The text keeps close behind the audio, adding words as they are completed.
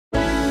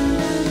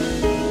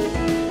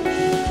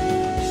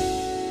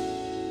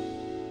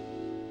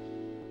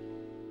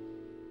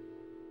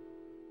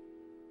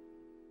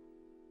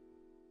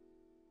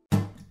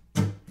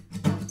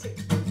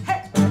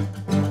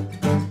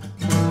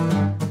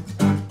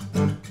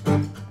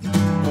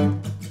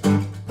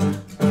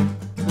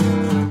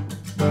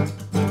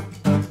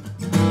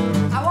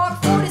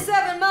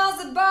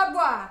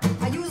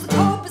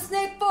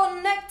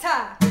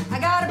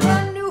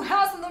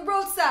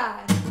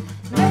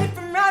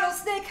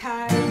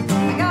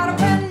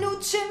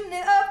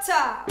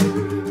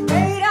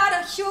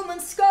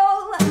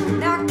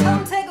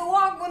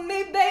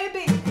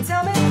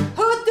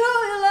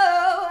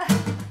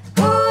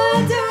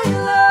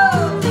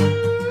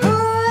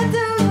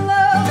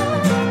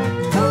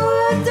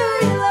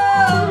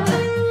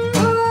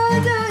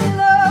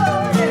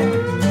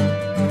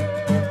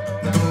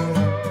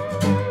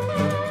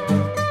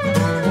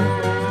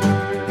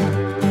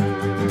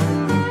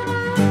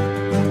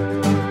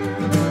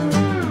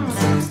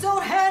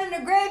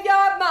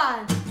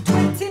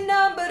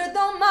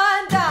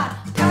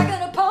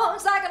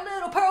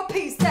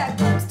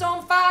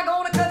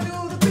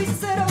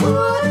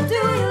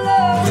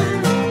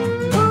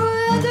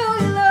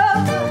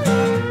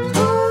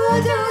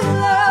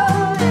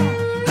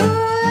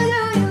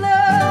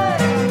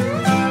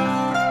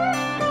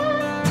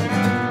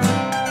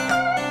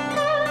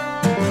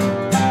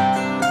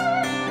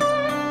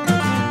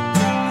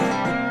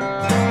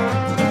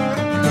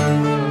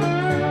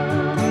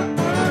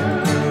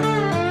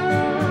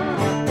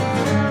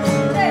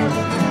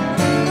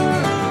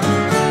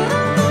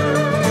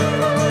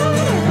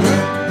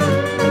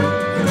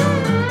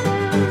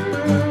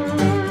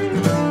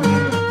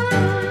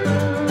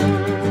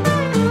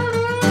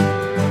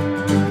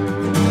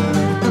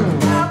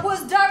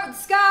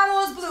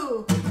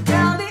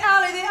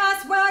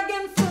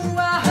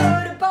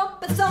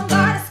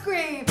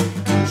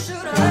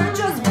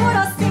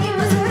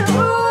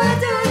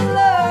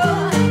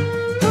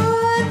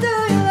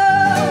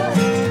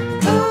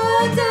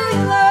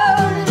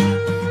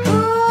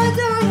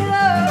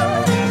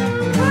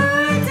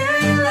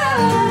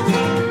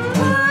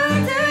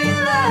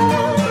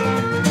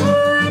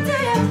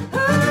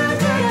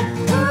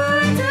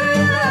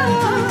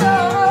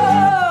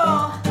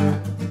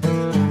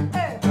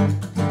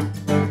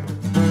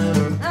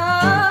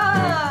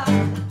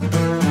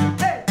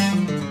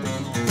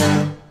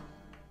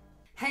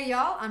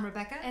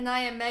Becca. And I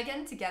am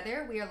Megan.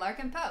 Together, we are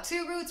Larkin Poe.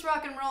 Two roots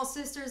rock and roll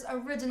sisters,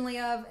 originally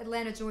of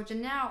Atlanta, Georgia,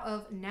 now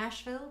of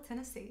Nashville,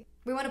 Tennessee.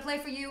 We want to play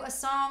for you a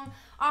song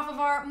off of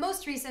our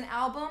most recent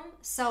album,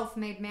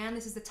 Self-Made Man.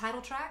 This is the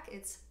title track.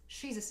 It's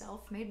She's a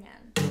Self-Made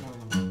Man.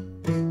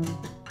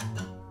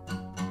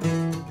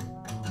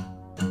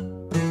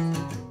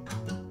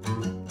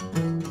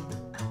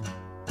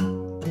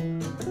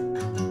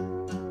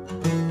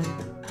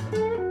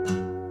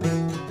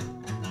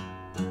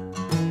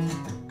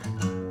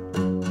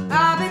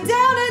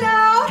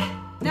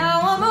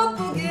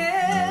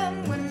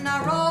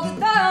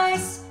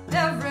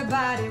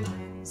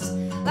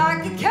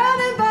 Like a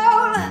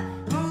cannonball,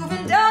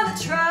 moving down the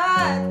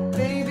track.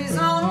 Baby's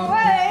on her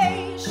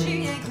way,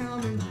 she ain't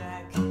coming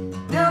back.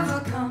 Never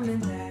coming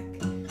back,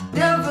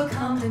 never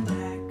coming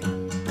back.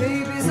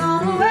 Baby's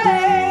on her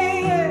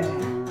way.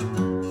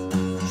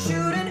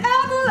 Shooting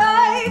out the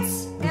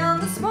lights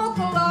and the smoke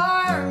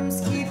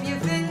alarms. Keep your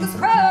fingers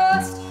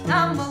crossed,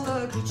 I'm a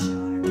lucky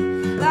charm.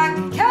 Like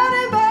a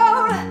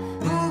cannonball,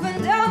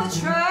 moving down the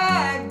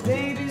track.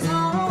 Baby's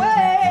on her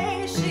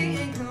way, she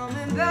ain't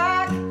coming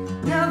back.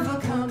 Never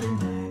coming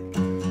back,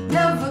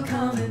 never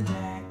coming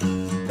back.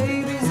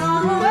 Baby's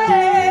on her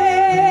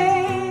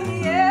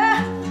way,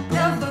 yeah.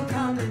 Never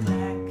coming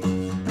back,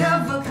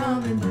 never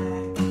coming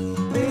back.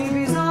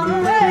 Baby's on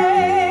her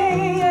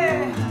way, yeah.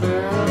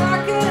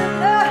 Rockin'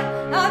 and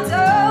I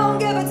don't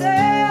give a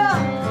damn.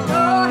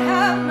 Lord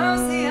have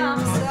mercy, I'm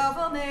a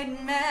self-made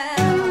man.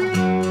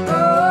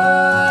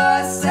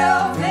 Oh,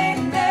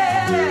 self-made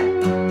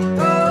man.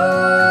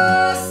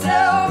 Oh,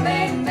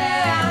 self-made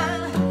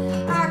man.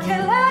 I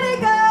can't let it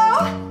go.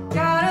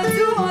 Gotta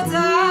do or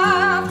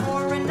die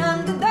for an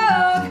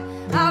underdog.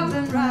 I've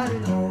been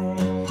riding high,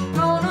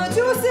 gonna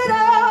juice it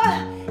up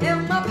in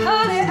my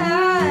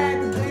Pontiac.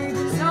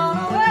 Baby's on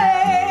her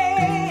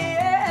way,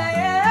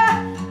 yeah.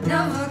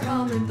 Never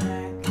coming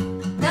back,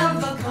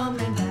 never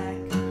coming back.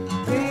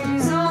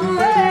 Baby's on her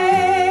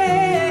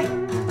way,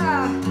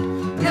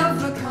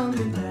 never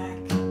coming back,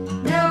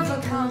 never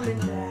coming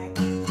back.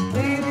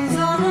 Baby's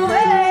on her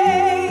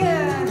way,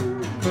 yeah.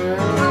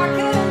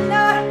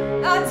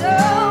 I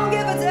don't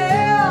give a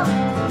damn.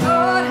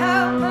 Lord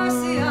have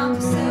mercy, I'm a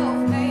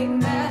self-made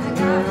man. I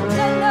got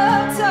ten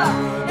up top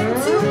and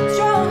two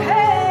strong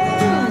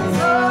hands.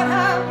 Lord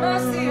have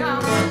mercy, I'm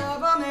a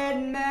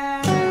self-made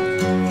man.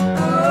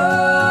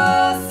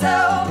 Oh,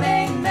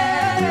 self-made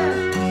man.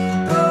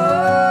 Oh,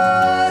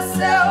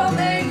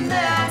 self-made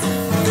man.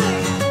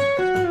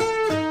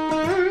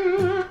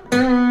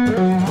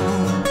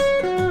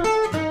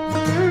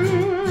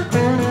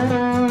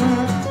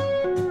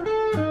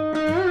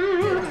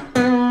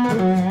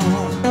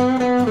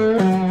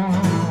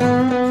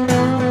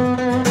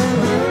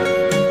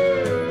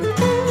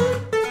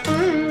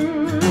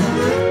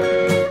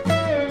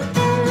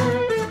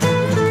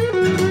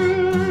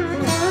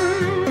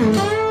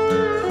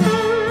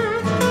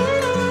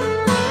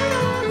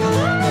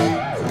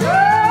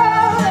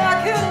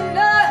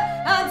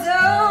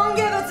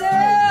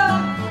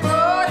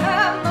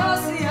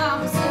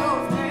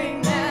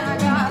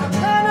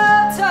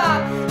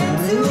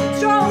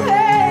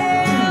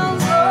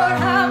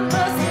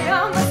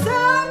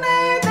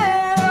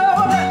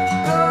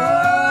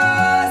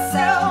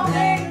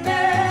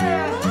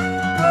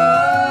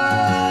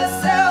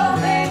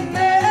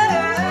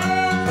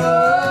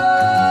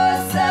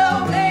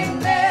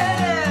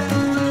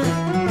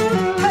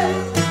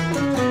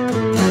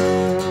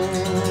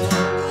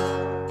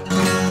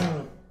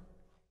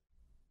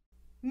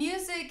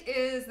 Music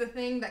is the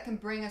thing that can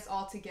bring us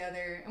all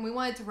together, and we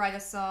wanted to write a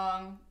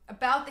song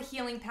about the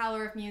healing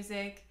power of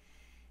music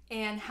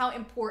and how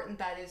important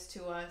that is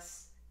to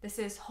us. This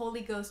is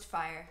Holy Ghost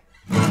Fire.